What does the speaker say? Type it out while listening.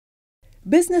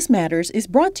Business Matters is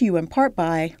brought to you in part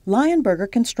by Lionberger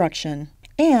Construction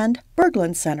and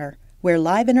Berglund Center, where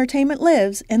live entertainment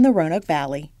lives in the Roanoke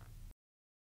Valley.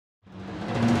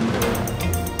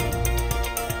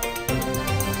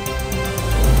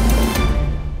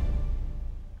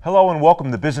 Hello and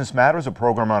welcome to Business Matters, a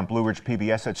program on Blue Ridge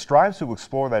PBS that strives to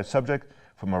explore that subject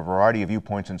from a variety of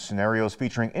viewpoints and scenarios,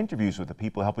 featuring interviews with the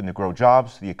people helping to grow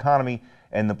jobs, the economy,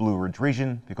 and the Blue Ridge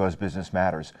region, because business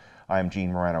matters. I am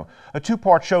Gene Moreno. A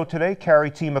two-part show today.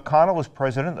 Carrie T. McConnell is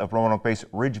president of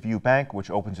Roanoke-based Ridgeview Bank, which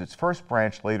opens its first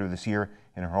branch later this year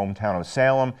in her hometown of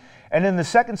Salem. And in the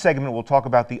second segment, we'll talk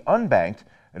about the unbanked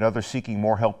and others seeking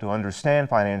more help to understand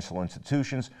financial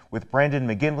institutions with Brandon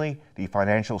Meginley, the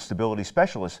financial stability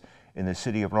specialist in the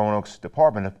City of Roanoke's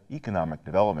Department of Economic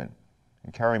Development.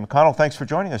 And Carrie McConnell, thanks for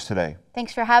joining us today.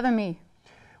 Thanks for having me.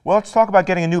 Well, let's talk about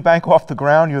getting a new bank off the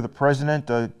ground. You're the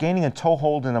president, gaining a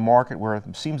toehold in a market where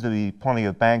there seems to be plenty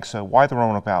of banks. Why the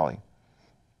Roanoke Valley?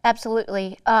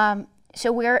 Absolutely.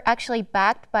 So we're actually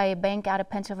backed by a bank out of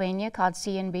Pennsylvania called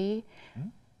C&B.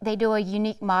 They do a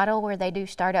unique model where they do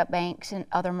startup banks in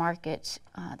other markets.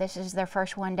 This is their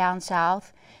first one down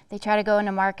south. They try to go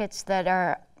into markets that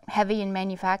are heavy in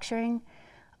manufacturing,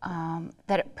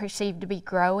 that are perceived to be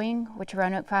growing, which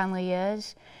Roanoke finally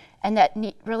is, and that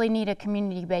really need a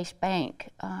community-based bank.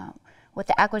 With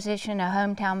the acquisition of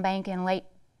Hometown Bank in late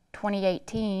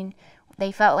 2018,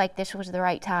 they felt like this was the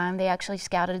right time. They actually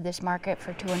scouted this market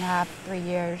for 2.5, 3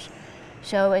 years.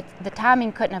 So the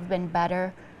timing couldn't have been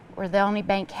better. We're the only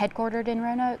bank headquartered in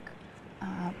Roanoke,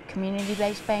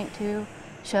 community-based bank too.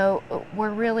 So we're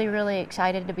really, really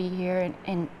excited to be here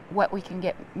and what we can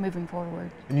get moving forward.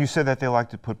 And you said that they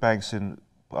like to put banks in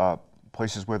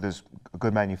places where there's a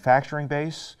good manufacturing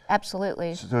base?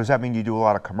 Absolutely. So does that mean you do a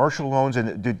lot of commercial loans,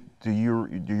 and do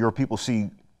your people see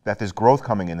that there's growth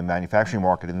coming in the manufacturing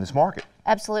market in this market?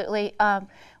 Absolutely.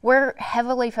 We're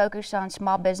heavily focused on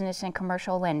small business and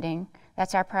commercial lending.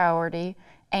 That's our priority,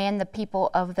 and the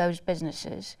people of those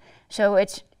businesses. So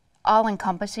it's all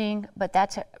encompassing, but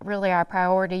that's really our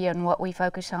priority and what we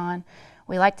focus on.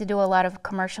 We like to do a lot of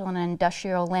commercial and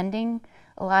industrial lending.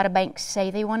 A lot of banks say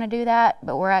they want to do that,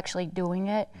 but we're actually doing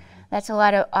it. That's a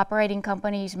lot of operating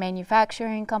companies,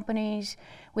 manufacturing companies.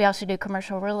 We also do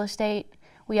commercial real estate.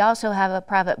 We also have a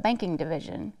private banking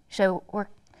division. So we're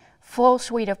full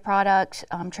suite of products,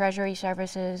 treasury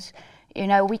services. You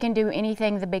know, we can do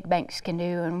anything the big banks can do,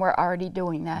 and we're already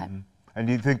doing that. And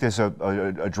do you think there's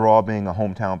a draw being a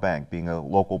hometown bank, being a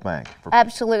local bank?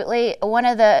 Absolutely. One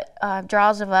of the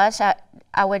draws of us,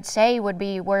 I would say, would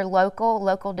be we're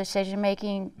local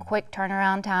decision-making, quick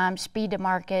turnaround time, speed to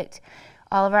market.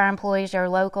 All of our employees are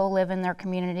local, live in their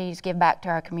communities, give back to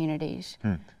our communities.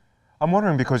 I'm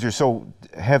wondering, because you're so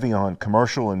heavy on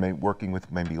commercial and working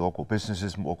with maybe local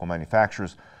businesses, local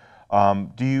manufacturers,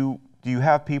 do you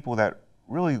have people that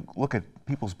really look at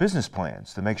people's business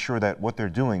plans to make sure that what they're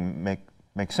doing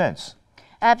makes sense?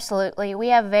 Absolutely. We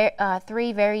have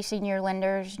 3 very senior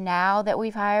lenders now that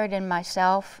we've hired, and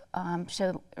myself.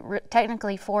 So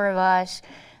technically 4 of us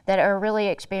that are really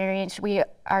experienced.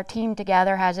 Our team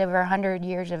together has over 100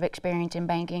 years of experience in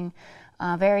banking,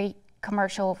 very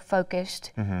commercial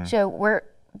focused. So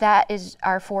that is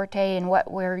our forte and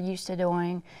what we're used to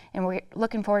doing, and we're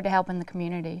looking forward to helping the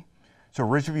community. So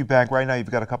Ridgeview Bank, right now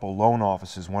you've got a couple of loan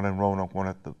offices, one in Roanoke, one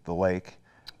at the lake.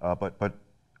 But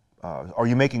are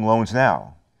you making loans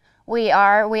now? We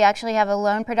are. We actually have a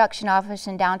loan production office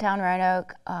in downtown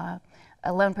Roanoke, a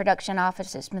loan production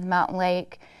office at Smith Mountain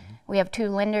Lake. We have 2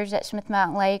 lenders at Smith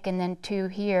Mountain Lake and then 2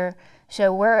 here.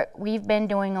 So we've been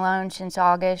doing loans since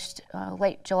August,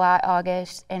 late July,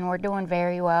 August, and we're doing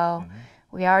very well.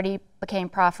 We already became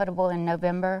profitable in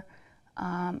November,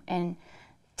 and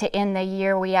to end the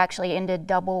year, we actually ended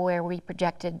double where we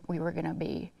projected we were going to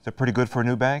be. Is that pretty good for a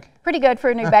new bank? Pretty good for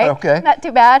a new bank. Okay. Not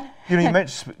too bad. You know,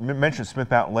 you mentioned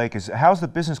Smith Mountain Lake. How's the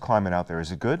business climate out there?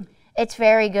 Is it good? It's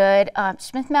very good.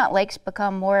 Smith Mountain Lake's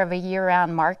become more of a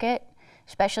year-round market,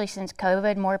 especially since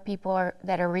COVID. More people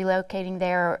that are relocating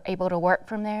there are able to work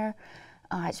from there.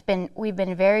 We've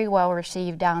been very well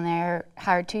received down there.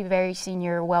 Hired 2 very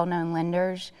senior, well-known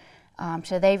lenders,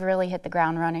 so they've really hit the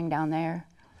ground running down there.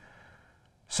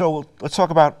 So let's talk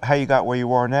about how you got where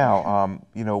you are now.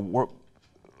 You know,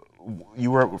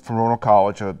 you were from Roanoke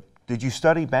College. Did you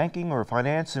study banking or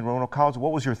finance in Roanoke College?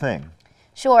 What was your thing?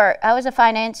 Sure. I was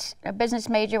a business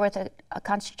major with a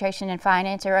concentration in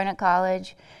finance at Roanoke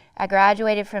College. I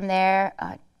graduated from there.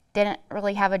 Didn't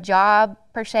really have a job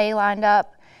per se lined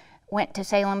up. Went to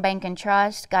Salem Bank and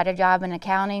Trust. Got a job in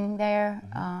accounting there.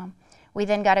 We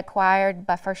then got acquired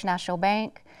by First National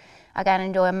Bank. I got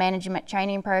into a management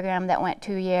training program that went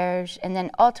 2 years, and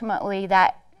then ultimately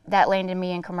that landed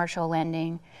me in commercial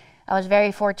lending. I was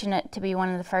very fortunate to be one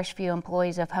of the first few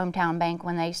employees of Hometown Bank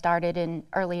when they started in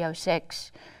early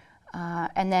 '06.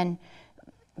 And then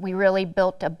we really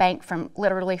built a bank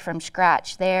literally from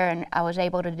scratch there, and I was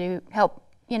able to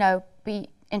be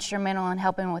instrumental in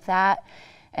helping with that.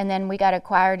 And then we got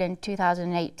acquired in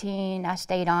 2018. I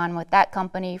stayed on with that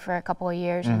company for a couple of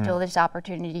years until this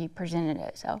opportunity presented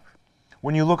itself.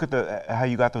 When you look at how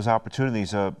you got those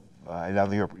opportunities, now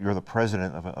that you're the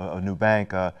president of a new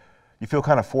bank, you feel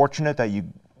kind of fortunate that you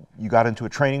got into a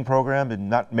training program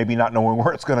and maybe not knowing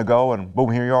where it's going to go, and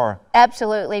boom, here you are.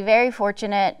 Absolutely. Very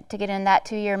fortunate to get in that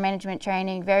 2-year management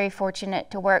training. Very fortunate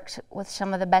to work with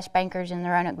some of the best bankers in the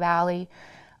Roanoke Valley.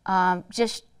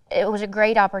 It was a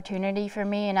great opportunity for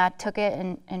me, and I took it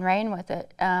and ran with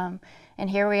it. And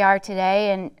here we are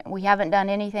today, and we haven't done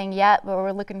anything yet, but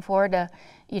we're looking forward to,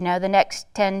 the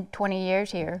next 10, 20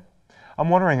 years here. I'm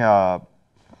wondering,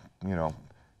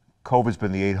 COVID's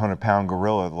been the 800-pound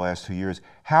gorilla the last 2 years.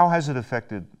 How has it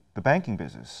affected the banking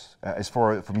business,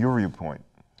 from your viewpoint?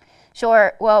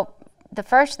 Sure. Well, the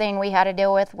first thing we had to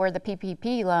deal with were the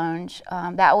PPP loans.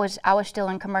 I was still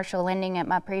in commercial lending at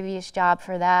my previous job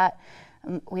for that.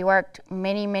 We worked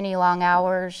many, many long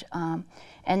hours, and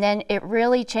then it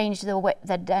really changed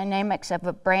the dynamics of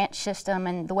a branch system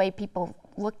and the way people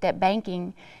looked at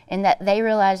banking, in that they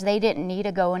realized they didn't need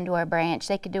to go into a branch.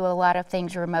 They could do a lot of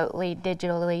things remotely,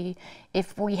 digitally,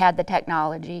 if we had the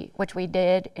technology, which we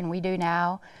did and we do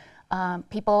now.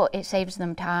 It saves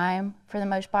them time for the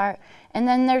most part. And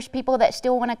then there's people that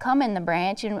still want to come in the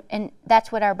branch, and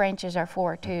that's what our branches are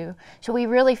for too. So we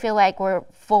really feel like we're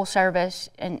full service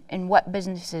in what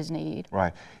businesses need.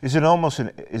 Right. Is it almost a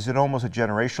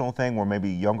generational thing where maybe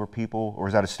younger people, or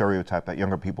is that a stereotype that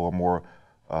younger people are more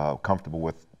comfortable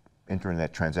with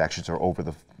internet transactions or over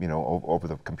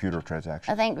the computer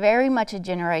transactions? I think very much a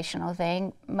generational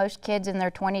thing. Most kids in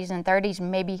their 20s and 30s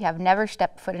maybe have never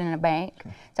stepped foot in a bank.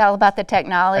 Okay. It's all about the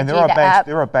technology. And there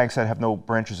are banks that have no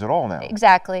branches at all now.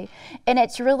 Exactly. And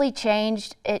it's really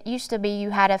changed. It used to be you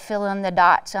had to fill in the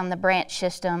dots on the branch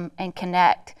system and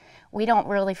connect. We don't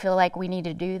really feel like we need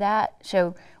to do that.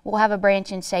 So we'll have a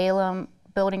branch in Salem,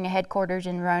 building a headquarters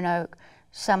in Roanoke,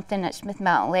 something at Smith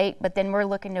Mountain Lake, but then we're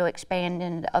looking to expand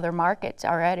into other markets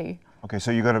already. Okay, so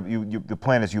the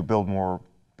plan is you build more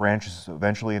branches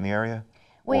eventually in the area?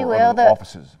 We will.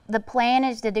 Offices? The plan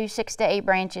is to do 6 to 8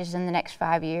 branches in the next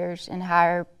 5 years and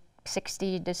hire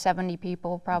 60 to 70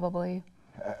 people probably.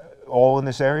 All in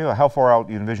this area? How far out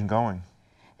do you envision going?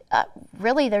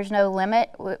 Really, there's no limit.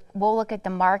 We'll look at the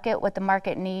market, what the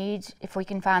market needs, if we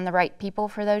can find the right people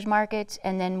for those markets,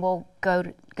 and then we'll go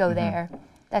there.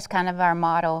 That's kind of our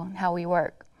model, how we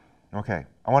work. Okay.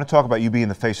 I want to talk about you being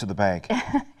the face of the bank.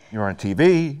 You're on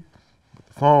TV,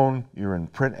 the phone, you're in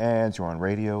print ads, you're on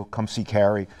radio. Come see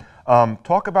Carrie.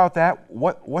 Talk about that.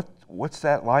 What's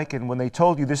that like? And when they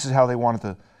told you this is how they wanted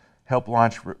to help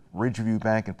launch Ridgeview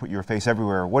Bank and put your face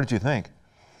everywhere, what did you think?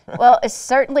 Well, it's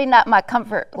certainly not my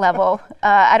comfort level.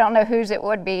 I don't know whose it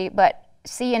would be, but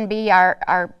C&B,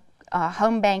 our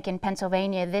home bank in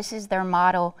Pennsylvania, this is their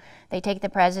model. They take the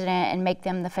president and make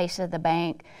them the face of the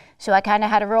bank. So I kind of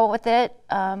had to roll with it,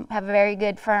 have a very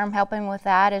good firm helping with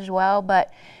that as well.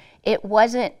 But it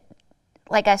wasn't,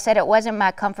 like I said, it wasn't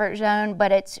my comfort zone,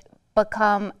 but it's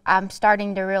become, I'm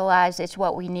starting to realize it's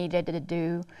what we needed to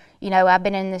do. I've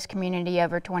been in this community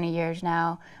over 20 years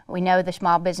now. We know the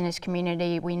small business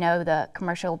community, we know the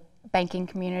commercial banking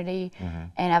community,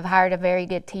 and I've hired a very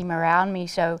good team around me.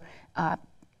 So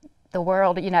the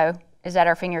world, is at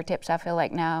our fingertips, I feel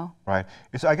like now. Right.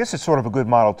 I guess it's sort of a good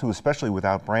model too, especially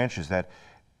without branches, that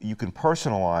you can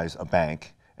personalize a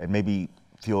bank and maybe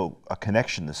feel a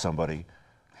connection to somebody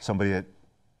that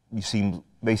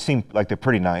they seem like they're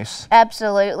pretty nice.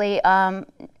 Absolutely.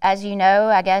 As you know,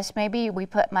 I guess maybe we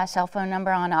put my cell phone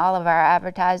number on all of our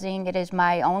advertising. It is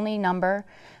my only number.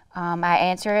 I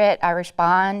answer it, I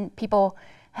respond. People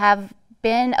have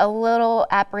been a little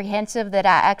apprehensive that I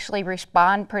actually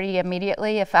respond pretty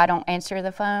immediately if I don't answer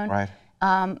the phone. Right.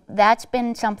 That's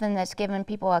been something that's given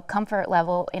people a comfort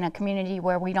level in a community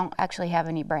where we don't actually have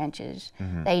any branches.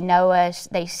 They know us,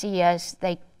 they see us,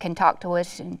 they can talk to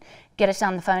us and get us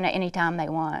on the phone at any time they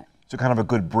want. So kind of a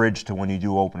good bridge to when you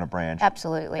do open a branch.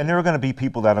 Absolutely. And there are going to be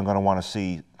people that are going to want to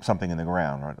see something in the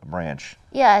ground, right? A branch.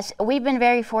 Yes, we've been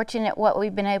very fortunate what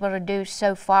we've been able to do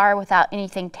so far without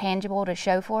anything tangible to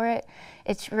show for it.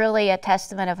 It's really a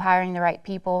testament of hiring the right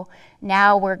people.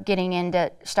 Now we're getting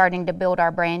into starting to build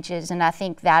our branches, and I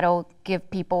think that'll give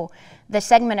people, the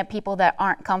segment of people that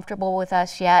aren't comfortable with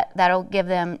us yet, that'll give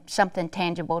them something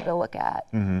tangible to look at.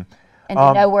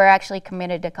 and to know we're actually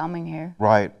committed to coming here.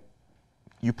 Right.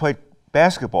 You played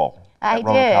basketball at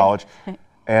Roanoke College.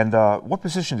 And what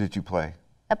position did you play?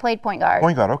 I played point guard.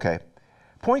 Point guard, okay.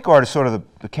 Point guard is sort of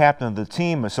the captain of the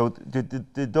team. So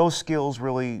did those skills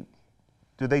really,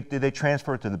 did they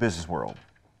transfer to the business world?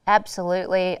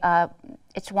 Absolutely.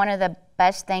 It's one of the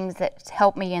best things that's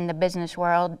helped me in the business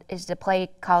world is to play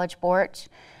college sports.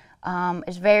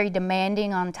 It's very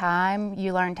demanding on time.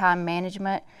 You learn time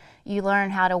management. You learn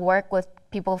how to work with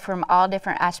people from all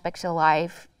different aspects of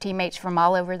life, teammates from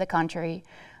all over the country,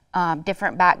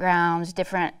 different backgrounds,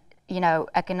 different,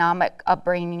 economic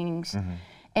upbringings.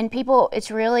 And people,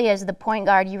 it's really, as the point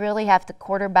guard, you really have to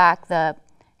quarterback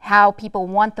how people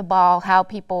want the ball, how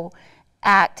people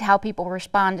act, how people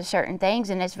respond to certain things.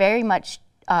 And it's very much,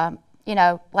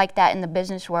 like that in the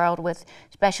business world,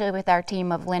 especially with our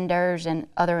team of lenders and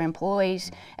other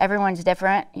employees. Everyone's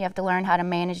different. You have to learn how to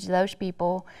manage those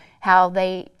people, how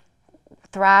they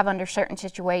thrive under certain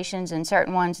situations, and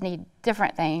certain ones need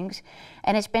different things.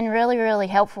 And it's been really, really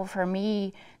helpful for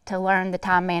me to learn the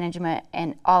time management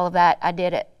and all of that.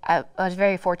 I was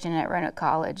very fortunate at Roanoke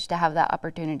College to have that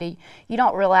opportunity. You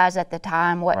don't realize at the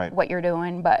time what you're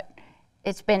doing, but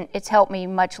it's helped me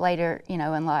much later,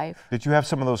 in life. Did you have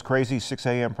some of those crazy 6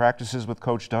 a.m. practices with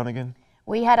Coach Dunnigan?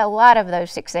 We had a lot of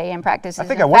those 6 a.m. practices. I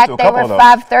think I went to a couple of those. In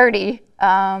fact, they were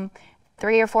 5:30,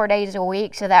 3 or 4 days a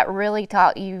week. So that really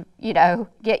taught you,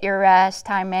 get your rest,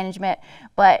 time management.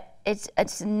 But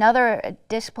it's another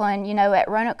discipline. At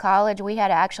Roanoke College, we had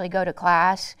to actually go to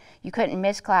class. You couldn't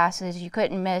miss classes. You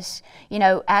couldn't miss,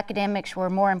 academics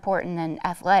were more important than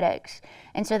athletics.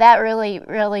 And so that really,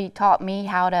 really taught me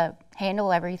how to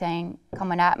handle everything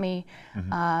coming at me.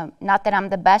 Not that I'm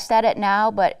the best at it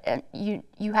now, but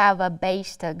you have a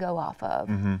base to go off of.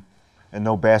 And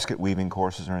no basket weaving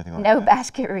courses or anything like that? No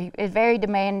basket weaving. It's a very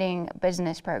demanding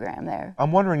business program there.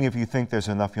 I'm wondering if you think there's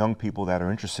enough young people that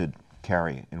are interested,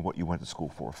 Carrie, in what you went to school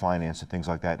for, finance and things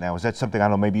like that now. Is that something, I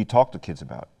don't know, maybe you talk to kids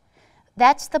about?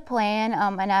 That's the plan,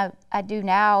 and I do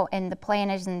now, and the plan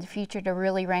is in the future to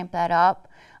really ramp that up.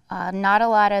 Not a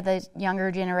lot of the younger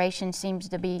generation seems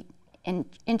to be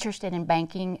interested in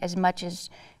banking as much as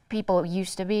people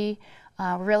used to be.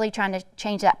 Really trying to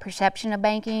change that perception of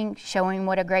banking, showing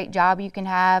what a great job you can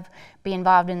have, be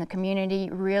involved in the community,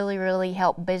 really, really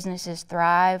help businesses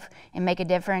thrive and make a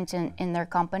difference in their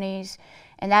companies.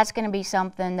 And that's going to be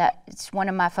something that it's one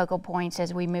of my focal points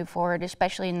as we move forward,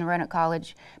 especially in the Roanoke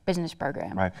College business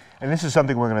program. Right. And this is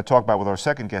something we're going to talk about with our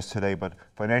second guest today, but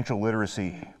financial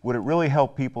literacy, would it really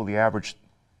help people, the average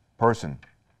person,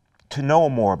 to know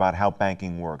more about how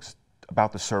banking works,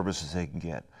 about the services they can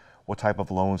get, what type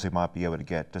of loans they might be able to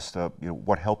get, just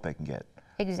what help they can get?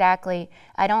 Exactly.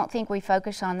 I don't think we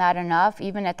focus on that enough,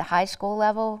 even at the high school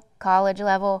level, college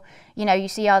level. You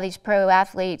see all these pro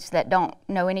athletes that don't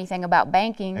know anything about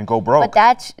banking. And go broke.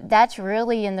 But that's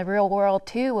really in the real world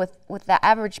too, with the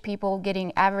average people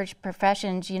getting average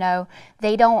professions.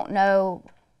 They don't know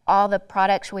all the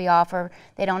products we offer.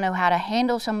 They don't know how to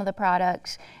handle some of the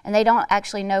products, and they don't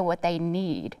actually know what they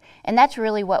need. And that's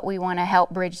really what we want to help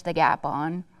bridge the gap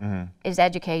on, is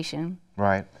education.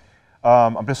 Right.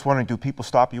 I'm just wondering, do people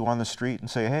stop you on the street and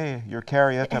say, hey, you're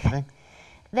Carrie, that type of thing?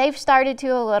 They've started to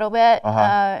a little bit.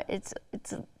 It's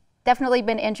definitely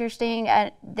been interesting.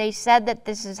 They said that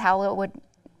this is how it would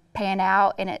pan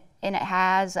out, and it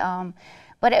has.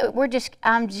 But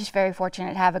I'm just very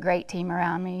fortunate to have a great team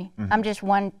around me. I'm just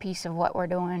one piece of what we're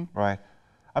doing. Right.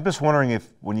 I'm just wondering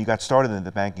if, when you got started in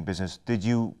the banking business, did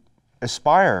you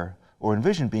aspire or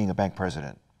envision being a bank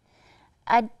president?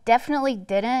 I definitely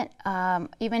didn't.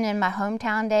 Even in my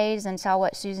hometown days and saw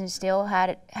what Susan Steele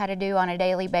had to do on a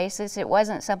daily basis, it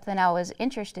wasn't something I was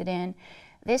interested in.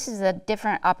 This is a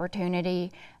different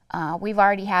opportunity. We've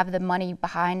already have the money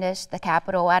behind us, the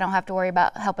capital. I don't have to worry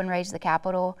about helping raise the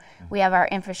capital. We have our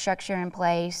infrastructure in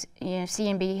place.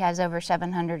 C&B has over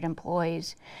 700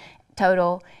 employees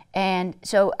total. And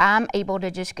so I'm able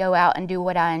to just go out and do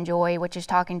what I enjoy, which is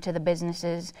talking to the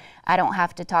businesses. I don't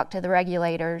have to talk to the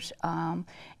regulators,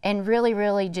 and really,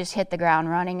 really just hit the ground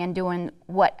running and doing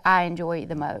what I enjoy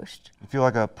the most. You feel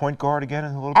like a point guard again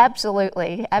in a little bit?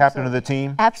 Absolutely. Captain of the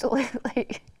team? Absolutely.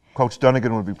 Coach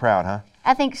Dunnigan would be proud, huh?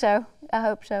 I think so. I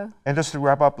hope so. And just to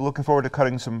wrap up, looking forward to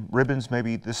cutting some ribbons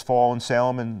maybe this fall in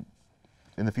Salem and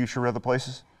in the future other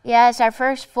places? Yes, our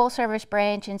first full-service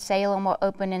branch in Salem will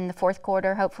open in the fourth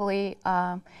quarter, hopefully.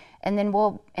 And then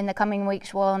in the coming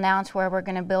weeks, we'll announce where we're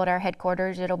going to build our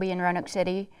headquarters. It'll be in Roanoke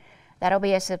City. That'll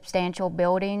be a substantial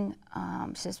building,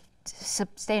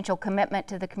 substantial commitment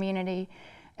to the community.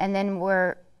 And then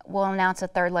we'll announce a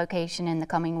third location in the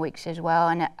coming weeks as well,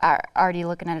 and are already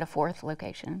looking at a fourth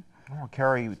location. Oh,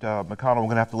 Carrie McConnell, we're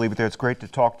going to have to leave it there. It's great to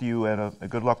talk to you, and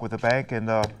good luck with the bank, and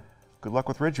good luck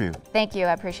with Ridgeview. Thank you.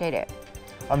 I appreciate it.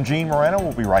 I'm Gene Moreno.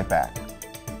 We'll be right back.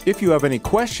 If you have any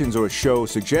questions or show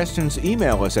suggestions,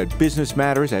 email us at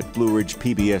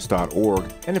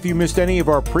businessmatters@blueridgepbs.org. And if you missed any of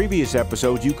our previous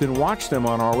episodes, you can watch them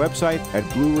on our website at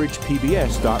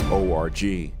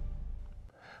blueridgepbs.org.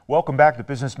 Welcome back to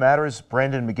Business Matters.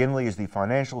 Brandon Meginley is the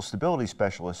Financial Stability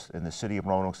Specialist in the City of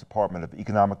Roanoke's Department of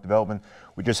Economic Development.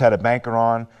 We just had a banker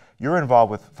on. You're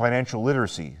involved with financial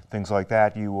literacy, things like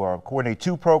that. You coordinate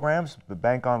two programs, the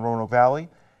Bank on Roanoke Valley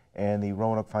and the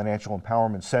Roanoke Financial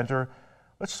Empowerment Center.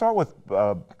 Let's start with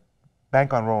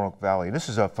Bank on Roanoke Valley. This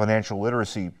is a financial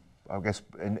literacy, I guess,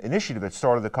 an initiative that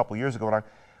started a couple years ago, and I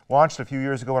launched a few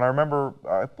years ago, and I remember,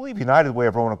 I believe United Way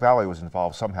of Roanoke Valley was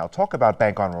involved somehow. Talk about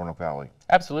Bank on Roanoke Valley.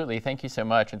 Absolutely. Thank you so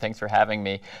much, and thanks for having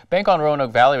me. Bank on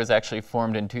Roanoke Valley was actually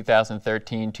formed in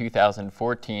 2013,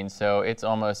 2014, so it's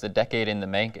almost a decade in the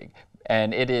making.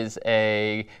 And it is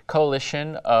a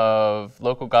coalition of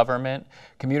local government,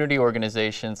 community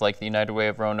organizations like the United Way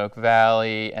of Roanoke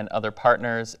Valley and other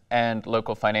partners, and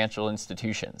local financial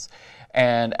institutions.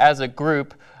 And as a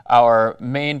group, our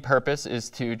main purpose is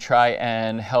to try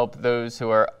and help those who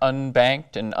are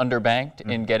unbanked and underbanked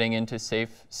in getting into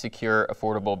safe, secure,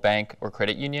 affordable bank or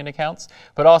credit union accounts,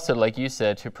 but also, like you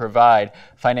said, to provide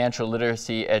financial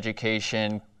literacy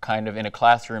education kind of in a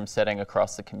classroom setting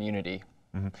across the community.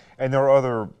 Mm-hmm. And there are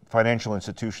other financial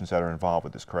institutions that are involved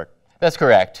with this, correct? That's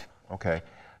correct. Okay.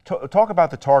 Talk about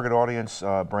the target audience,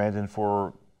 Brandon,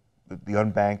 for the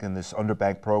unbanked and this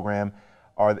underbanked program.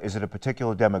 Is it a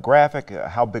particular demographic?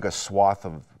 How big a swath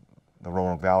of the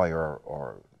Roanoke Valley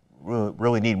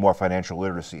really need more financial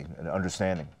literacy and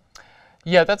understanding?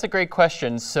 Yeah, that's a great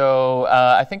question. So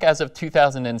I think as of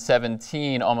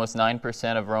 2017, almost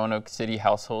 9% of Roanoke City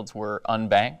households were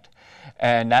unbanked.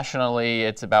 And nationally,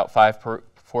 it's about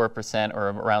 4% or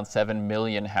around 7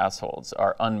 million households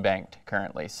are unbanked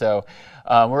currently. So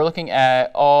we're looking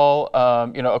at all,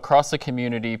 across the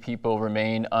community, people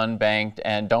remain unbanked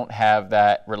and don't have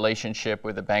that relationship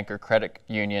with a bank or credit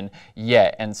union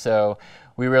yet. And so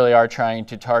we really are trying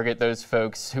to target those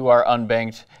folks who are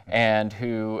unbanked and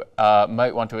who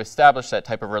might want to establish that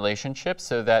type of relationship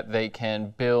so that they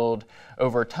can build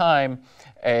over time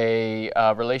a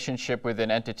relationship with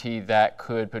an entity that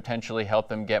could potentially help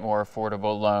them get more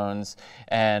affordable loans.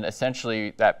 And essentially,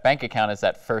 that bank account is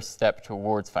that first step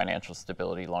towards financial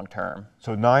stability long term.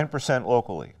 So 9%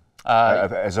 locally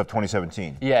as of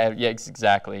 2017? Yeah,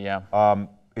 exactly, yeah.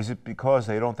 Is it because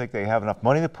they don't think they have enough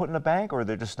money to put in a bank, or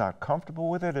they're just not comfortable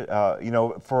with it?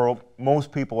 For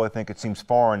most people, I think it seems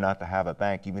foreign not to have a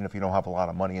bank, even if you don't have a lot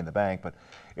of money in the bank. But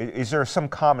is there some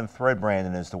common thread,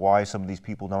 Brandon, as to why some of these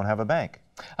people don't have a bank?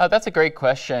 That's a great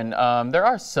question. There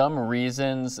are some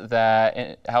reasons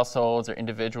that households or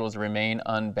individuals remain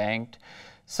unbanked.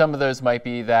 Some of those might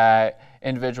be that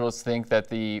individuals think that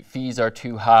the fees are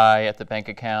too high at the bank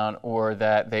account, or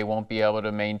that they won't be able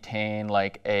to maintain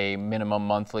like a minimum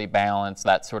monthly balance,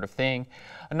 that sort of thing.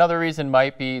 Another reason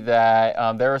might be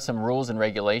that there are some rules and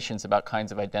regulations about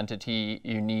kinds of identity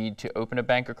you need to open a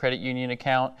bank or credit union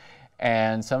account.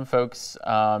 And some folks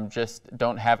just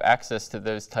don't have access to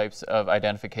those types of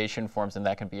identification forms, and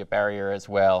that can be a barrier as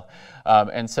well.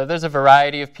 And so there's a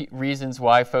variety of reasons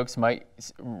why folks might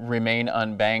remain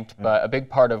unbanked, but a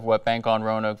big part of what Bank on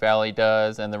Roanoke Valley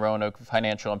does and the Roanoke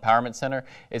Financial Empowerment Center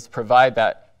is provide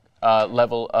that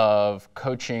level of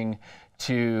coaching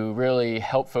to really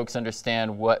help folks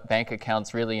understand what bank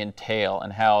accounts really entail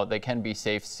and how they can be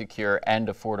safe, secure, and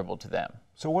affordable to them.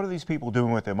 So what are these people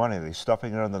doing with their money? Are they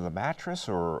stuffing it under the mattress,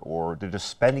 or they're just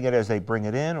spending it as they bring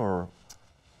it in, or?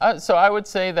 So I would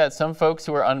say that some folks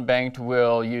who are unbanked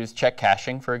will use check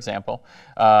cashing, for example,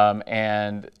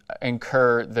 and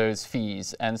incur those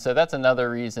fees. And so that's another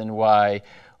reason why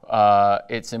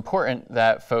it's important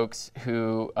that folks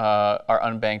who are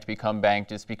unbanked become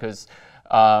banked, is because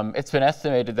it's been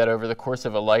estimated that over the course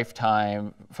of a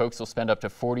lifetime, folks will spend up to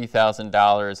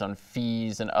 $40,000 on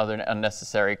fees and other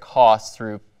unnecessary costs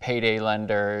through payday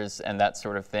lenders and that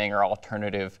sort of thing, or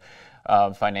alternative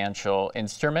financial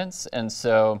instruments. And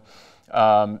so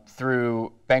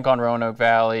through Bank on Roanoke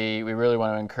Valley, we really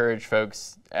want to encourage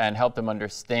folks and help them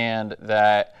understand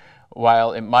that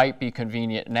while it might be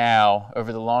convenient now,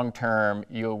 over the long term,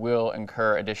 you will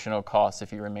incur additional costs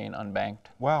if you remain unbanked.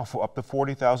 Wow, for up to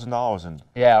 $40,000.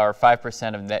 Yeah, or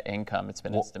 5% of net income, it's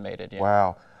been estimated. Yeah.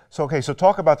 Wow. So, okay, so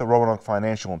talk about the Roanoke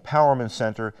Financial Empowerment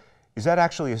Center. Is that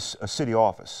actually a city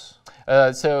office?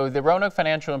 So the Roanoke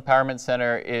Financial Empowerment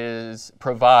Center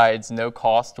provides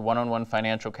no-cost one-on-one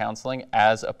financial counseling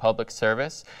as a public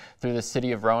service through the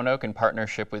City of Roanoke in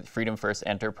partnership with Freedom First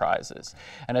Enterprises.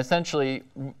 And essentially,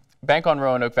 Bank on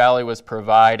Roanoke Valley was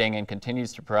providing and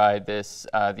continues to provide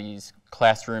these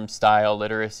classroom-style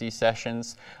literacy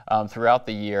sessions throughout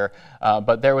the year,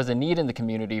 but there was a need in the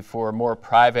community for more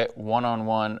private,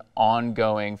 one-on-one,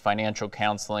 ongoing financial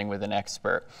counseling with an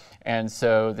expert. And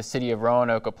so the City of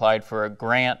Roanoke applied for a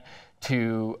grant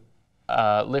to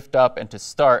lift up and to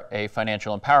start a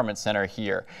financial empowerment center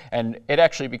here. And it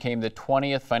actually became the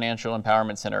 20th financial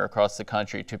empowerment center across the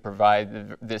country to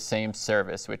provide the same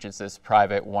service, which is this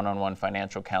private one-on-one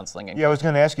financial counseling. Yeah, I was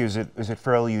going to ask you, is it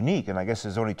fairly unique? And I guess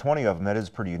there's only 20 of them. That is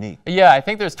pretty unique. Yeah, I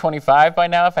think there's 25 by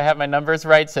now, if I have my numbers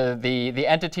right. So the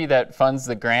entity that funds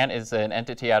the grant is an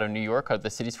entity out of New York called the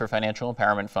Cities for Financial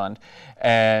Empowerment Fund.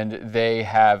 And they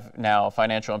have now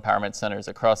financial empowerment centers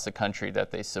across the country that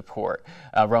they support.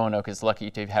 Roanoke is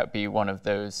lucky to be one of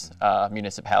those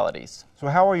municipalities. So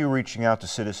how are you reaching out to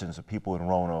citizens, of people in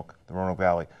Roanoke, the Roanoke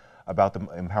Valley, about the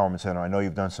Empowerment Center? I know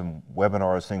you've done some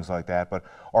webinars, things like that, but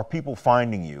are people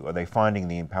finding you? Are they finding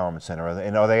the Empowerment Center?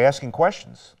 And are they asking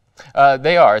questions?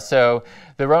 They are. So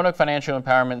the Roanoke Financial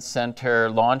Empowerment Center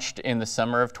launched in the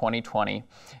summer of 2020.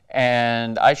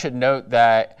 And I should note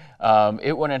that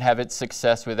it wouldn't have its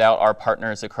success without our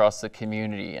partners across the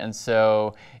community. And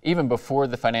so even before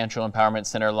the Financial Empowerment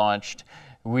Center launched,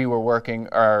 we were working,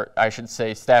 or I should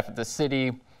say staff at the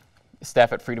city,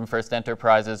 staff at Freedom First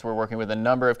Enterprises, were working with a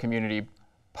number of community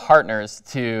partners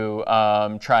to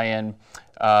try and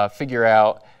figure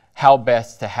out how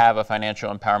best to have a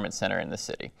financial empowerment center in the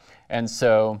city. And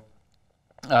so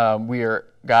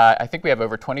I think we have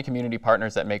over 20 community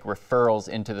partners that make referrals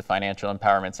into the Financial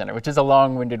Empowerment Center, which is a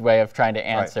long-winded way of trying to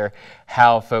answer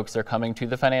how folks are coming to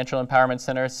the Financial Empowerment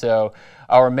Center. So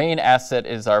our main asset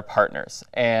is our partners.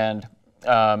 And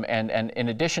in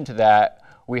addition to that,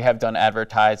 we have done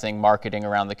advertising, marketing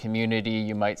around the community.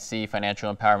 You might see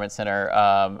Financial Empowerment Center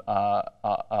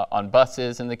on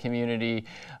buses in the community.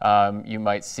 You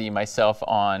might see myself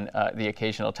on the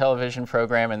occasional television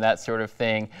program and that sort of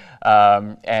thing.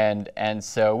 And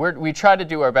so we try to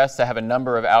do our best to have a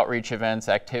number of outreach events,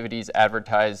 activities,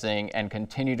 advertising, and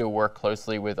continue to work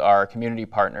closely with our community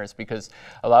partners, because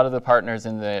a lot of the partners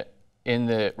in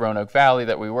the Roanoke Valley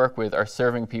that we work with are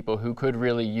serving people who could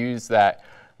really use that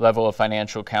level of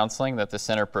financial counseling that the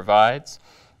center provides,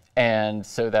 and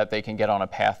so that they can get on a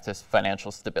path to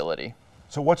financial stability.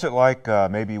 So what's it like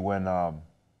maybe when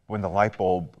the light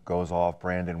bulb goes off,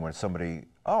 Brandon, when somebody,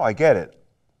 oh, I get it.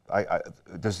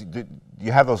 Do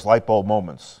you have those light bulb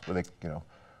moments where they, you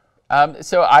know?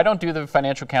 So I don't do the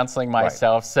financial counseling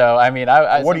myself. Right. So I mean,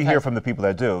 what do you hear from the people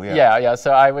that do? Yeah.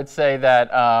 So I would say that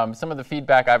some of the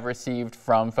feedback I've received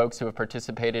from folks who have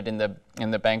participated in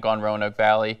the Bank on Roanoke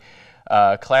Valley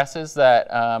classes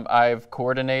that I've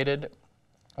coordinated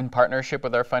in partnership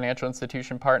with our financial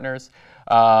institution partners.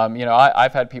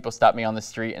 I've had people stop me on the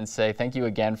street and say, "Thank you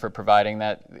again for providing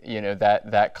that,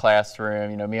 that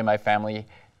classroom. Me and my family,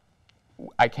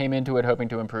 I came into it hoping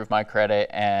to improve my credit,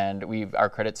 and our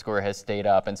credit score has stayed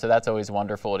up." And so that's always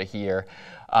wonderful to hear.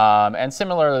 And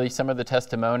similarly, some of the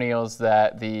testimonials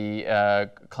that the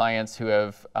clients who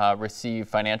have received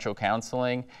financial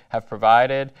counseling have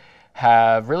provided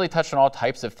have really touched on all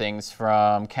types of things,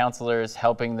 from counselors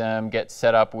helping them get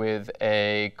set up with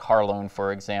a car loan,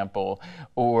 for example,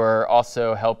 or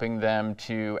also helping them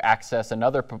to access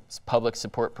another public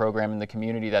support program in the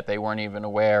community that they weren't even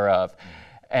aware of.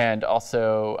 And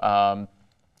also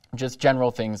just general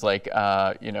things like,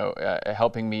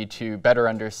 helping me to better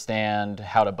understand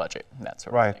how to budget and that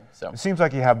sort of thing. So it seems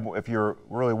like you have, if you're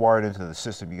really wired into the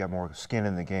system, you got more skin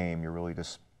in the game. You're really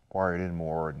just wired in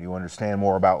more, and you understand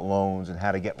more about loans and how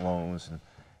to get loans and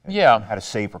how to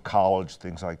save for college,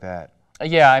 things like that.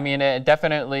 Yeah, I mean, it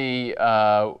definitely,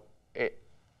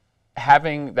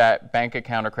 having that bank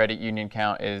account or credit union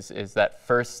account is that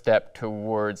first step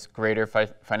towards greater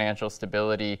financial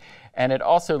stability, and it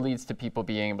also leads to people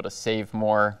being able to save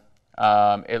more.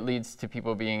 It leads to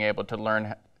people being able to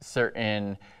learn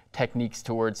certain techniques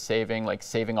towards saving, like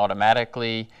saving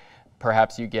automatically.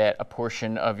 Perhaps you get a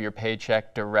portion of your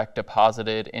paycheck direct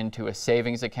deposited into a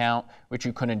savings account, which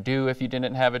you couldn't do if you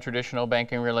didn't have a traditional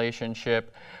banking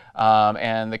relationship.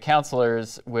 And the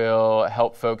counselors will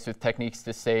help folks with techniques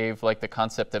to save, like the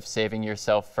concept of saving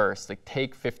yourself first. Like,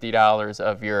 take $50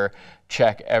 of your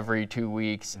check every 2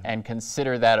 weeks and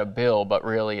consider that a bill, but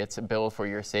really it's a bill for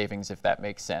your savings, if that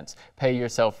makes sense. Pay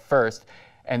yourself first,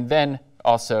 and then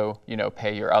also,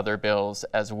 pay your other bills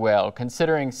as well.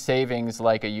 Considering savings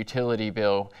like a utility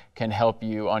bill can help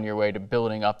you on your way to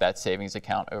building up that savings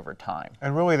account over time.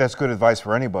 And really, that's good advice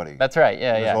for anybody. That's right,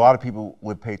 yeah. A lot of people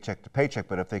live paycheck to paycheck,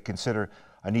 but if they consider,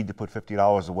 I need to put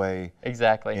 $50 away.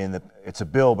 Exactly. It's a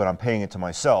bill, but I'm paying it to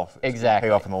myself. It's exactly.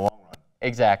 Pay off in the long run.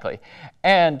 Exactly.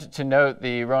 And to note,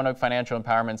 the Roanoke Financial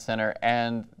Empowerment Center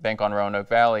and Bank on Roanoke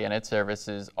Valley and its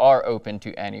services are open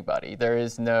to anybody. There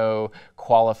is no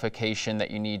qualification that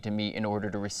you need to meet in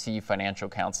order to receive financial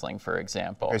counseling, for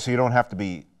example. Okay, so you don't have to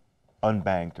be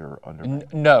unbanked or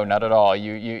underbanked? No, not at all.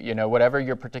 You know, whatever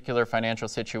your particular financial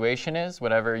situation is,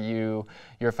 whatever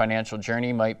your financial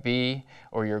journey might be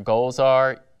or your goals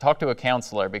are, talk to a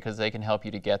counselor because they can help you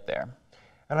to get there.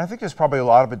 And I think there's probably a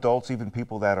lot of adults, even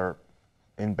people that are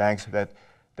in banks, that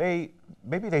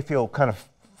maybe they feel kind of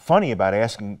funny about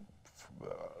asking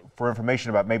for information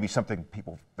about maybe something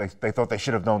they thought they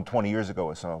should have known 20 years ago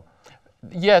or so.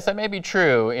 Yes, that may be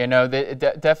true.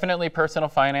 Definitely personal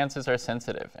finances are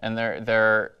sensitive and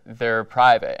they're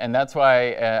private, and that's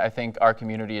why I think our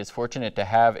community is fortunate to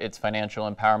have its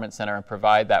Financial Empowerment Center and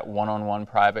provide that one-on-one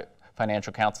private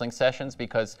financial counseling sessions,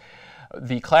 because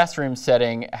the classroom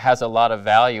setting has a lot of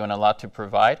value and a lot to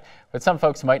provide, but some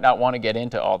folks might not want to get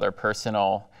into all their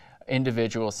personal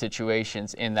individual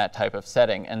situations in that type of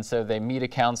setting. And so they meet a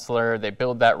counselor, they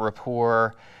build that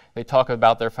rapport, they talk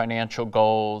about their financial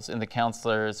goals, and the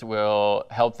counselors will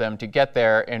help them to get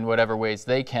there in whatever ways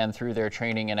they can through their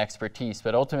training and expertise.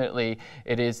 But ultimately,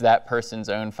 it is that person's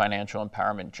own financial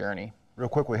empowerment journey. Real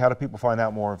quickly, how do people find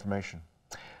out more information?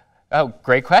 Oh,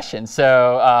 great question.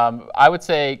 So I would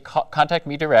say contact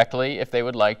me directly if they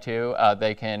would like to.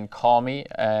 They can call me,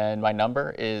 and my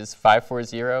number is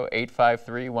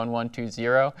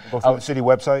 540-853-1120. Go from the city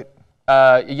website?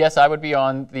 Yes, I would be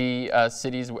on the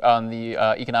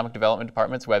Economic Development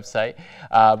Department's website.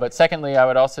 But secondly, I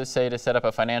would also say to set up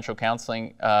a financial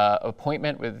counseling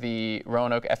appointment with the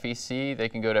Roanoke FEC, they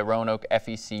can go to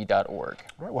roanokefec.org.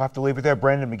 Right, we'll have to leave it there.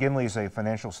 Brandon Meginley is a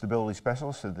financial stability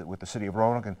specialist with the city of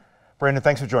Roanoke. And Brandon,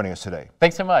 thanks for joining us today.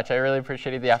 Thanks so much. I really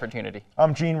appreciated the opportunity.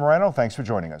 I'm Gene Moreno. Thanks for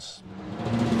joining us.